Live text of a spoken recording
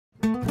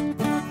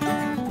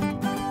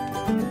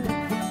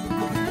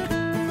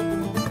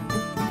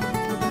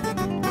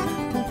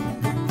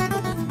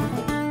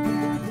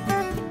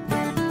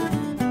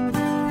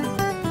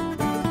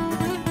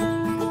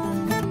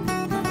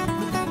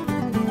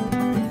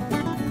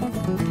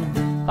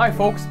Hi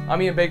folks,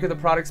 I'm Ian Baker, the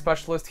product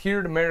specialist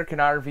here at American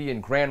RV in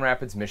Grand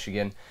Rapids,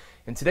 Michigan.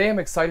 And today I'm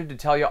excited to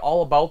tell you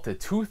all about the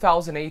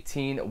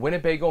 2018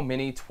 Winnebago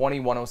Mini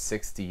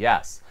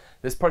 2106DS.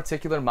 This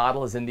particular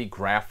model is in the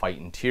graphite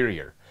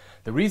interior.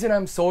 The reason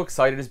I'm so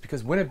excited is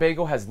because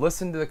Winnebago has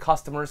listened to the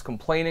customers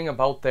complaining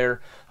about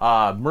their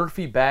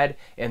Murphy bed,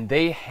 and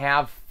they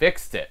have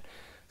fixed it.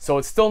 So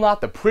it's still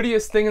not the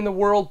prettiest thing in the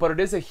world, but it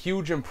is a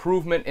huge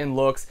improvement in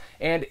looks,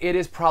 and it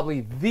is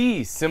probably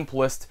the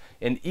simplest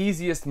and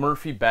easiest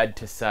Murphy bed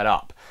to set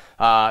up.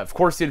 Of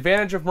course, the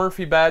advantage of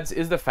Murphy beds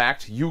is the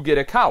fact you get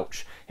a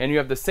couch, and you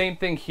have the same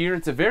thing here.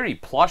 It's a very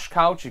plush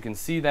couch. You can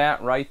see that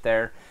right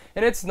there,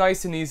 and it's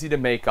nice and easy to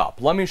make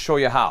up. Let me show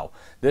you how.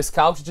 This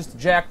couch is just a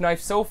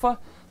jackknife sofa.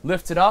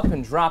 Lift it up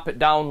and drop it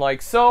down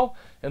like so,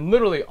 and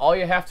literally all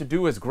you have to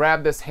do is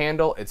grab this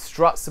handle. It's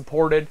strut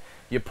supported.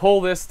 You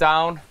pull this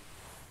down,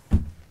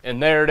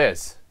 and there it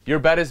is. Your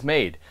bed is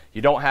made.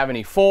 You don't have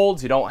any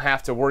folds. You don't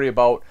have to worry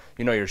about,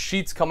 your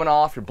sheets coming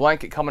off, your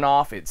blanket coming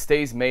off. It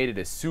stays made. It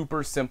is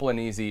super simple and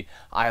easy.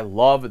 I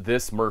love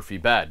this Murphy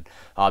bed.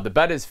 The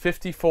bed is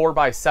 54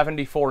 by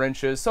 74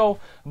 inches, so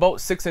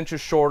about 6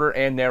 inches shorter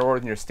and narrower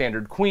than your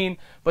standard queen,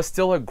 but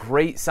still a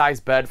great size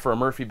bed for a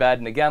Murphy bed.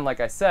 And again, like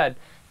I said,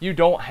 you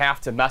don't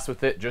have to mess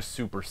with it, just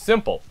super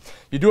simple.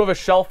 You do have a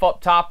shelf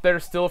up top there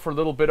still for a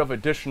little bit of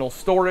additional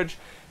storage,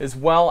 as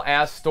well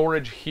as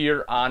storage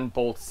here on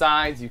both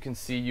sides. You can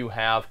see you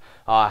have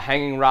a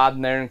hanging rod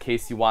in there in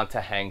case you want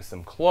to hang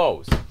some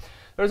clothes.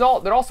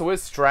 There also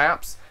is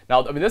straps.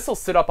 Now, this will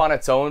sit up on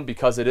its own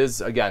because it is,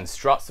 again,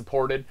 strut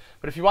supported,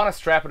 but if you want to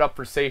strap it up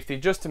for safety,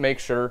 just to make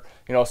sure,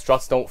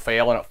 struts don't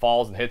fail and it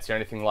falls and hits you or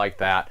anything like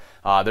that,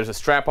 there's a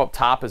strap up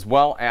top as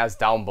well as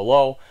down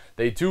below.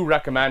 They do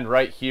recommend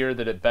right here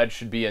that a bed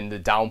should be in the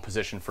down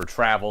position for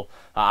travel,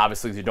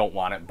 obviously you don't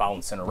want it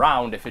bouncing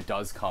around if it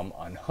does come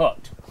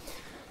unhooked.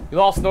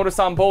 You'll also notice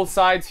on both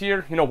sides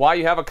here, why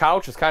you have a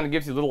couch. This kind of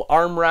gives you a little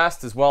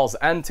armrest as well as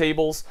end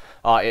tables.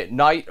 At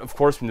night, of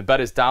course, when the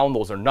bed is down,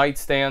 those are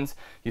nightstands.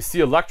 You see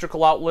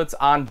electrical outlets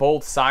on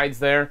both sides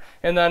there.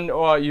 And then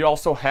you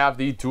also have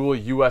the dual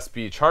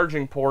USB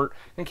charging port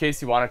in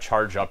case you want to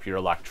charge up your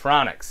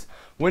electronics.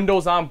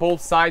 Windows on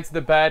both sides of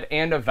the bed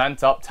and a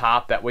vent up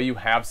top. That way you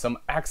have some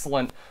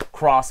excellent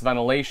cross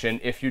ventilation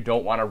if you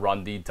don't want to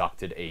run the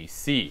ducted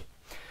AC.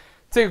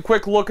 Take a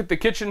quick look at the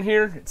kitchen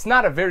here. It's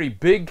not a very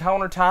big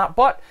countertop,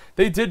 but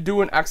they did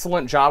do an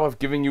excellent job of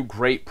giving you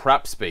great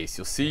prep space.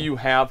 You'll see you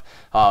have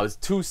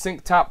 2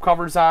 sink top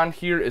covers on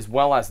here as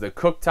well as the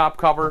cooktop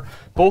cover.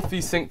 Both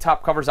these sink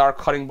top covers are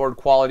cutting board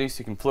quality, so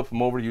you can flip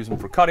them over, use them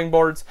for cutting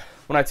boards.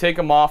 When I take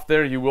them off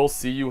there, you will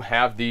see you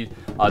have the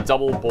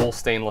double bowl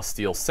stainless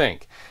steel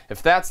sink.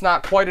 If that's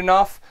not quite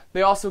enough,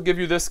 they also give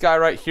you this guy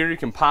right here. You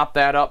can pop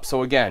that up.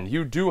 So again,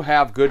 you do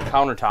have good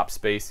countertop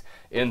space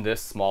in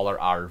this smaller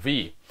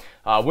RV.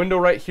 Window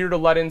right here to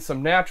let in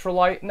some natural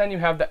light, and then you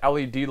have the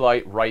LED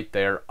light right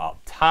there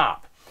up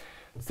top.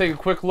 Let's take a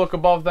quick look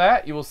above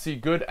that. You will see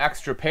good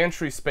extra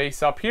pantry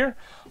space up here.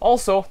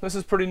 Also, this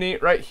is pretty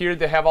neat right here.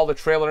 They have all the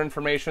trailer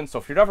information, so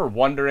if you're ever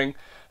wondering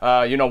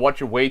what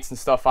your weights and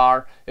stuff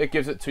are, it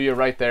gives it to you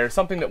right there.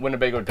 Something that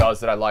Winnebago does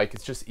that I like.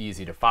 It's just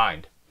easy to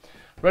find.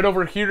 Right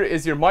over here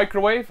is your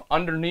microwave.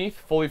 Underneath,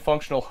 fully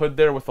functional hood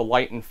there with a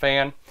light and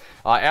fan.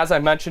 As I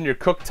mentioned, your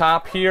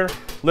cooktop here,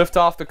 lift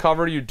off the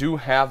cover. You do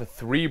have a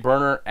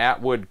 3-burner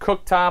Atwood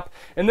cooktop,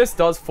 and this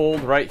does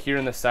fold right here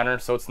in the center,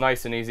 so it's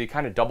nice and easy.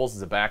 Kind of doubles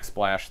as a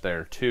backsplash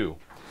there too.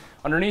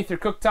 Underneath your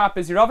cooktop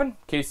is your oven, in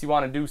case you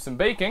want to do some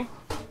baking.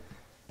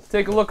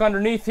 Take a look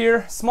underneath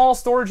here. Small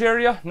storage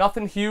area,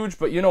 nothing huge,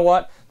 but you know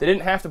what? They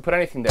didn't have to put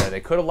anything there. They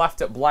could have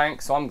left it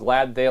blank, so I'm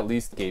glad they at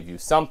least gave you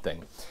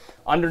something.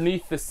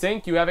 Underneath the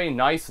sink, you have a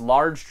nice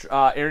large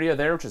area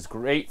there, which is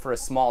great for a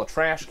small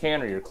trash can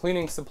or your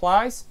cleaning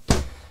supplies.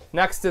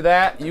 Next to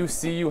that, you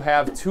see you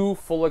have 2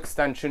 full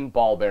extension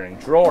ball bearing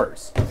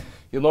drawers.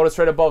 You'll notice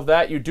right above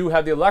that, you do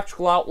have the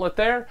electrical outlet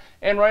there,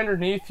 and right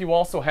underneath, you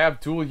also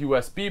have dual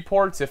USB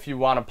ports. If you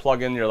want to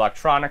plug in your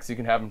electronics, you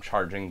can have them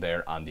charging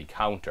there on the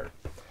counter.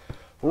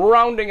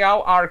 Rounding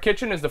out our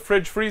kitchen is the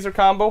fridge freezer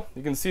combo.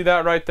 You can see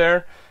that right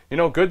there.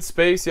 Good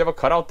space. You have a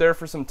cutout there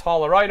for some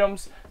taller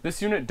items.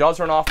 This unit does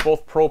run off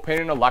both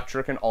propane and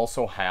electric and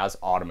also has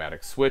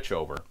automatic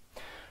switchover.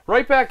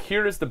 Right back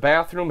here is the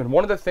bathroom, and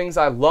one of the things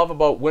I love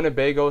about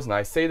Winnebagos, and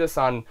I say this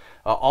on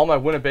all my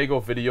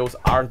Winnebago videos,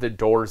 are the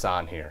doors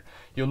on here.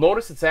 You'll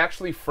notice it's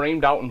actually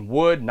framed out in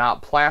wood,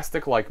 not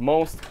plastic like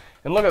most.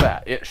 And look at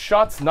that. It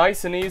shuts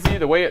nice and easy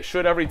the way it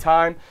should every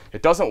time.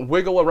 It doesn't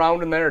wiggle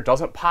around in there. It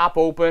doesn't pop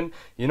open.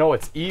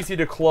 It's easy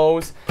to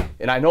close.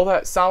 And I know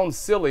that sounds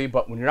silly,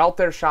 but when you're out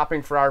there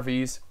shopping for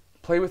RVs,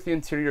 play with the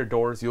interior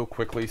doors. You'll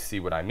quickly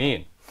see what I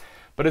mean.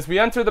 But as we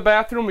enter the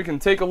bathroom, we can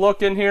take a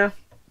look in here.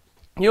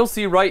 You'll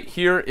see right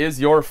here is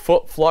your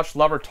foot flush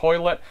lever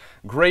toilet.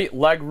 Great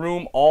leg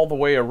room all the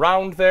way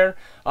around there.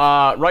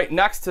 Right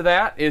next to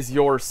that is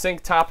your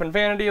sink top and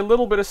vanity. A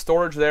little bit of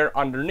storage there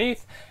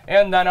underneath.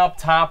 And then up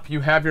top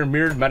you have your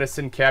mirrored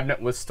medicine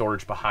cabinet with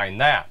storage behind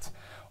that.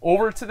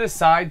 Over to the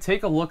side,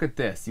 take a look at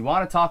this. You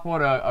want to talk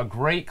about a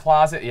great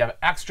closet. You have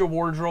extra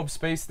wardrobe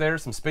space there,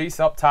 some space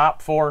up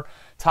top for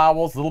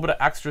towels, a little bit of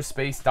extra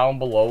space down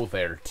below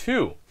there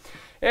too.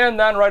 And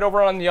then right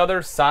over on the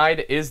other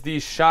side is the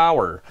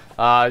shower.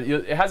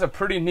 It has a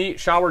pretty neat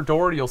shower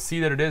door. You'll see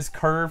that it is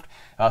curved,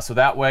 so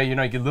that way, you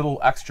get a little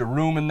extra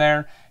room in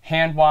there.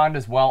 Hand wand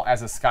as well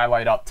as a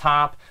skylight up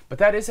top, but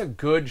that is a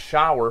good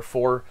shower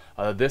for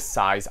this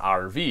size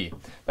RV.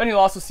 Then you'll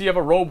also see you have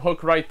a robe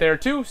hook right there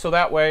too, so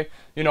that way,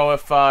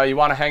 if you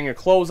want to hang your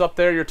clothes up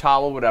there, your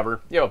towel,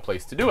 whatever, you have a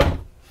place to do it.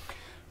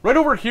 Right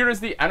over here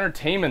is the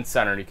entertainment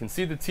center. You can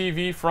see the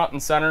TV front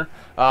and center.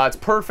 It's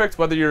perfect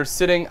whether you're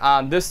sitting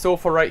on this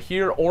sofa right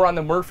here or on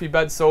the Murphy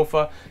bed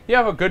sofa. You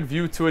have a good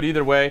view to it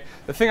either way.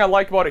 The thing I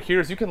like about it here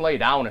is you can lay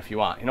down if you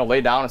want.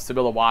 Lay down and still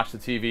be able to watch the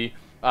TV.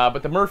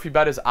 But the Murphy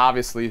bed is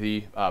obviously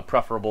the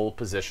preferable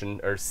position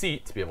or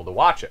seat to be able to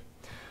watch it.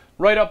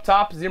 Right up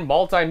top is your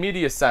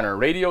multimedia center.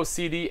 Radio,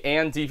 CD,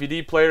 and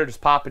DVD player. Just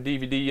pop a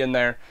DVD in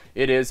there.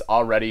 It is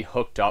already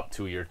hooked up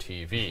to your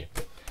TV.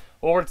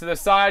 Over to the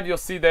side, you'll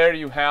see there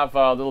you have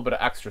a little bit of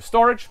extra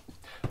storage.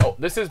 Oh,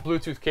 this is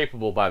Bluetooth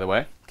capable, by the way,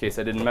 in case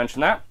I didn't mention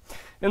that.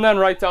 And then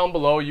right down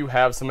below, you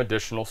have some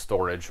additional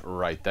storage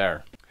right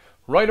there.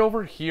 Right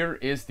over here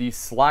is the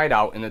slide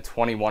out in the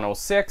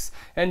 2106,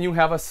 and you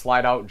have a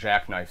slide out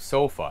jackknife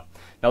sofa.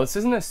 Now this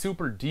isn't a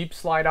super deep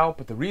slide out,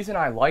 but the reason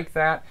I like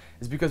that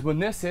is because when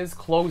this is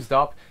closed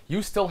up,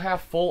 you still have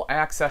full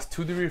access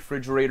to the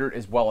refrigerator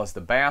as well as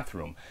the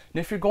bathroom. And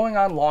if you're going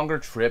on longer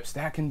trips,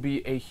 that can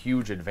be a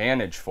huge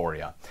advantage for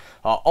you.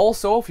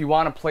 Also, if you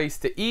want a place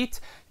to eat,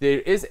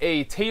 there is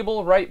a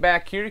table right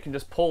back here. You can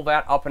just pull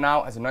that up and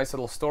out as a nice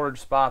little storage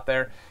spot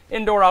there.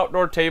 Indoor,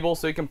 outdoor table,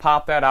 so you can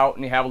pop that out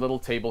and you have a little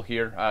table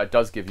here. It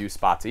does give you a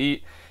spot to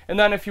eat. And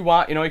then if you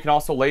want, you can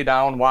also lay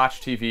down,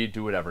 watch TV,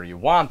 do whatever you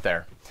want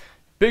there.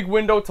 Big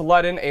window to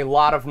let in a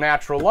lot of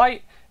natural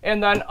light,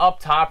 and then up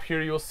top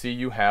here you'll see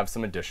you have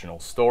some additional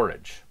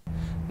storage.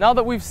 Now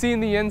that we've seen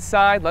the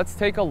inside, let's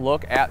take a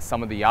look at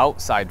some of the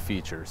outside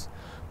features.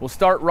 We'll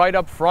start right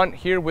up front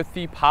here with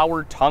the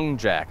power tongue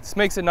jack. This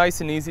makes it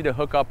nice and easy to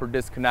hook up or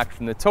disconnect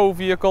from the tow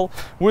vehicle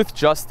with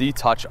just the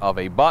touch of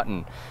a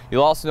button.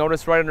 You'll also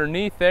notice right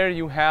underneath there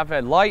you have a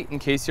light in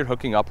case you're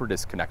hooking up or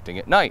disconnecting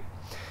at night.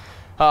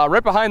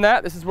 Right behind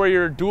that, this is where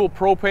your dual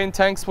propane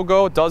tanks will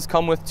go. It does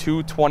come with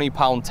two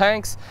 20-pound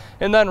tanks.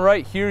 And then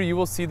right here, you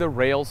will see the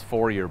rails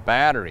for your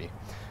battery.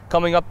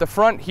 Coming up the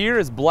front here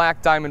is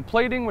black diamond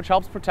plating, which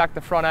helps protect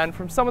the front end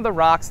from some of the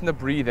rocks and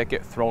debris that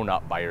get thrown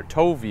up by your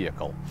tow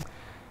vehicle.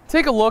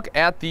 Take a look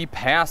at the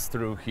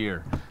pass-through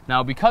here.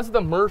 Now, because of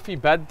the Murphy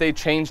bed they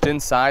changed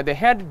inside, they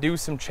had to do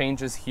some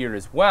changes here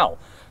as well.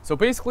 So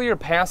basically your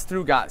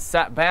pass-through got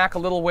set back a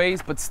little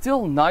ways, but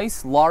still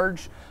nice,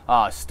 large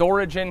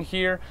storage in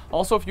here.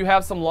 Also, if you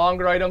have some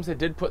longer items, it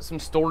did put some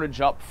storage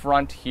up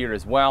front here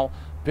as well.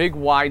 Big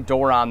wide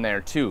door on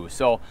there too.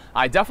 So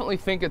I definitely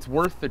think it's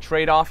worth the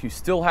trade-off. You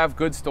still have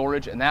good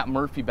storage, and that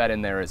Murphy bed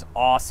in there is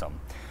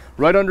awesome.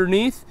 Right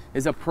underneath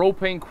is a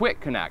propane quick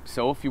connect.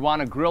 So if you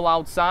want to grill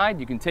outside,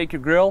 you can take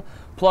your grill,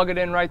 plug it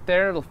in right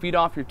there. It'll feed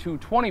off your two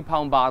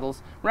 20-pound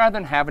bottles rather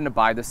than having to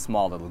buy the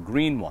small little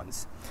green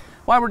ones.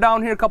 While we're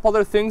down here, a couple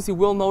other things. You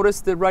will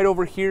notice that right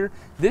over here,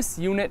 this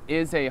unit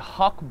is a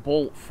huck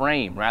bolt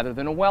frame rather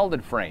than a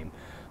welded frame.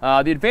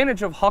 The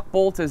advantage of huck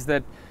bolt is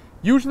that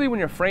usually when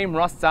your frame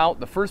rusts out,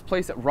 the first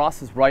place it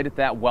rusts is right at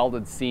that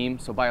welded seam.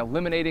 So by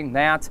eliminating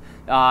that,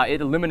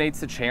 it eliminates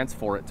the chance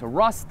for it to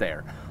rust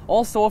there.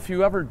 Also, if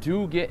you ever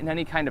do get in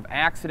any kind of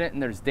accident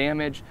and there's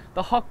damage,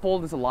 the huck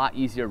bolt is a lot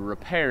easier to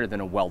repair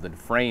than a welded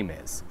frame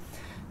is.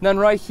 And then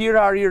right here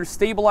are your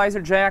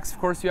stabilizer jacks. Of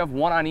course, you have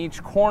one on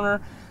each corner.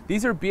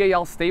 These are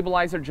BAL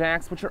stabilizer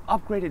jacks, which are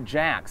upgraded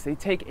jacks. They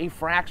take a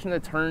fraction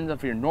of the turns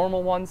of your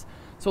normal ones,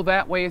 so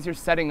that way as you're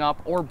setting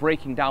up or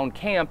breaking down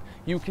camp,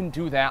 you can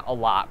do that a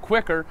lot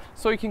quicker,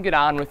 so you can get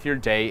on with your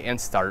day and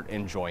start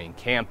enjoying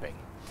camping.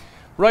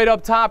 Right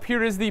up top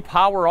here is the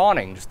power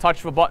awning. Just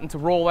touch of a button to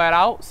roll that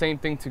out. Same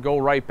thing to go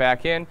right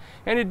back in.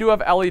 And you do have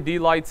LED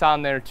lights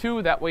on there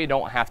too. That way you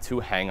don't have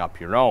to hang up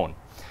your own.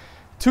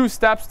 Two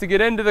steps to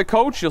get into the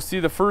coach. You'll see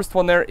the first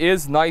one there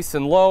is nice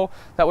and low.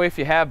 That way if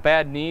you have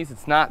bad knees,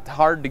 it's not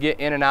hard to get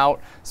in and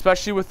out,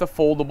 especially with the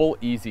foldable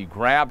easy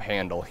grab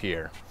handle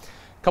here.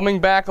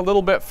 Coming back a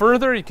little bit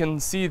further, you can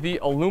see the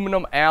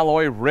aluminum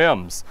alloy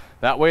rims.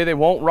 That way they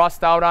won't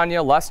rust out on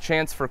you, less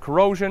chance for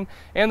corrosion,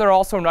 and they're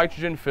also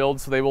nitrogen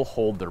filled so they will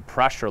hold their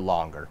pressure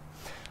longer.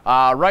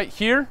 Right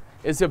here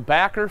is a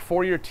backer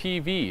for your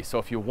TV. So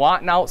if you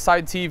want an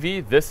outside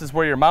TV, this is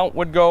where your mount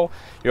would go.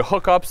 Your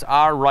hookups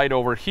are right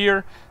over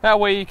here. That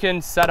way you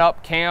can set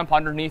up camp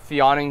underneath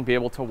the awning, be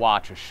able to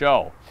watch a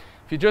show.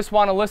 If you just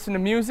want to listen to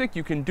music,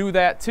 you can do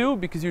that too,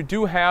 because you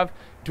do have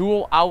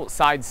dual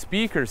outside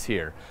speakers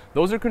here.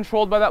 Those are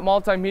controlled by that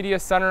multimedia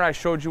center I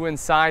showed you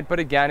inside, but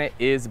again, it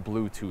is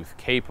Bluetooth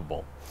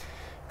capable.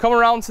 Come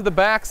around to the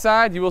back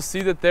side, you will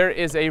see that there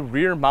is a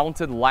rear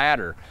mounted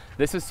ladder.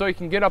 This is so you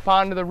can get up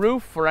onto the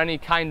roof for any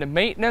kind of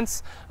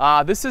maintenance.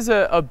 This is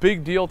a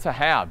big deal to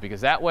have because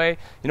that way,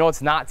 you know,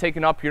 it's not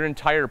taking up your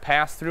entire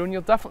pass through, and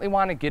you'll definitely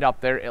want to get up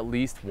there at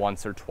least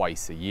once or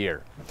twice a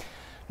year.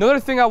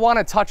 Another thing I want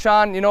to touch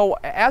on, you know,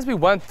 as we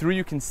went through,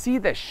 you can see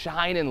the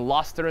shine and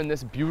luster in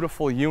this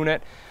beautiful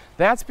unit.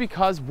 That's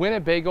because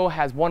Winnebago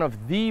has one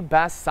of the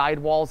best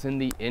sidewalls in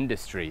the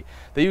industry.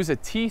 They use a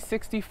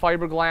T60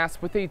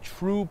 fiberglass with a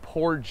true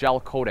poured gel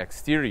coat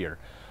exterior.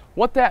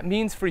 What that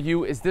means for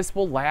you is this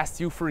will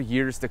last you for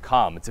years to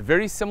come. It's a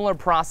very similar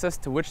process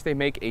to which they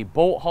make a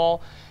boat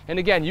hull. And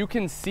again, you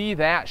can see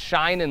that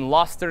shine and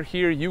luster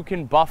here. You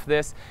can buff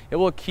this. It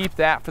will keep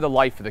that for the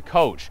life of the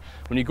coach.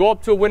 When you go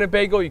up to a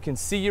Winnebago, you can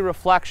see your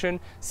reflection,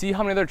 see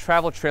how many other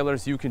travel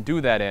trailers you can do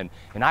that in.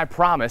 And I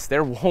promise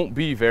there won't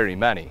be very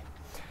many.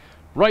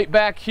 Right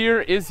back here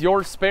is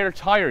your spare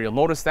tire. You'll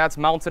notice that's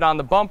mounted on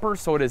the bumper,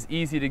 so it is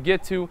easy to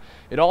get to.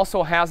 It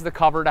also has the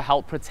cover to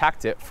help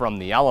protect it from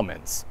the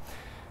elements.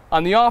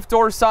 On the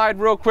off-door side,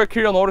 real quick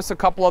here, you'll notice a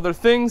couple other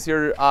things.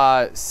 Your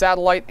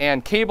satellite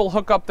and cable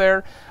hookup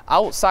there.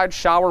 Outside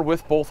shower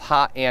with both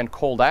hot and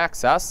cold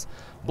access.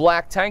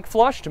 Black tank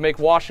flush to make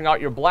washing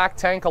out your black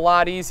tank a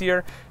lot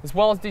easier, as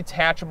well as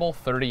detachable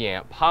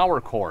 30-amp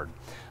power cord.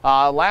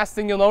 Last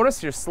thing you'll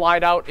notice, your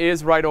slide out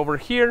is right over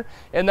here,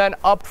 and then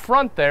up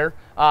front there,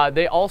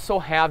 they also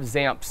have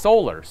ZAMP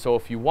solar. So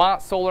if you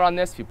want solar on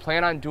this, if you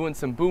plan on doing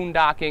some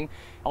boondocking,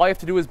 all you have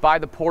to do is buy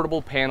the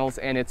portable panels,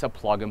 and it's a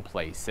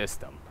plug-and-play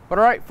system. But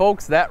all right,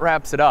 folks, that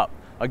wraps it up.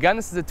 Again,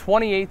 this is a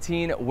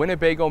 2018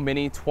 Winnebago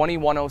Mini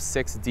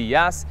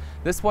 2106DS.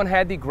 This one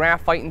had the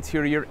graphite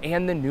interior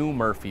and the new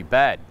Murphy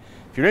bed.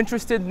 If you're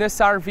interested in this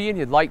RV and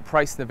you'd like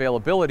price and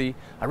availability,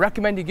 I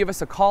recommend you give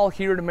us a call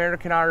here at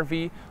American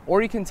RV,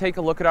 or you can take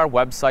a look at our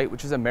website,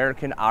 which is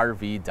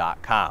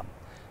americanrv.com.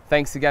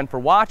 Thanks again for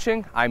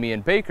watching. I'm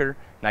Ian Baker,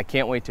 and I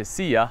can't wait to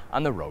see you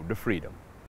on the road to freedom.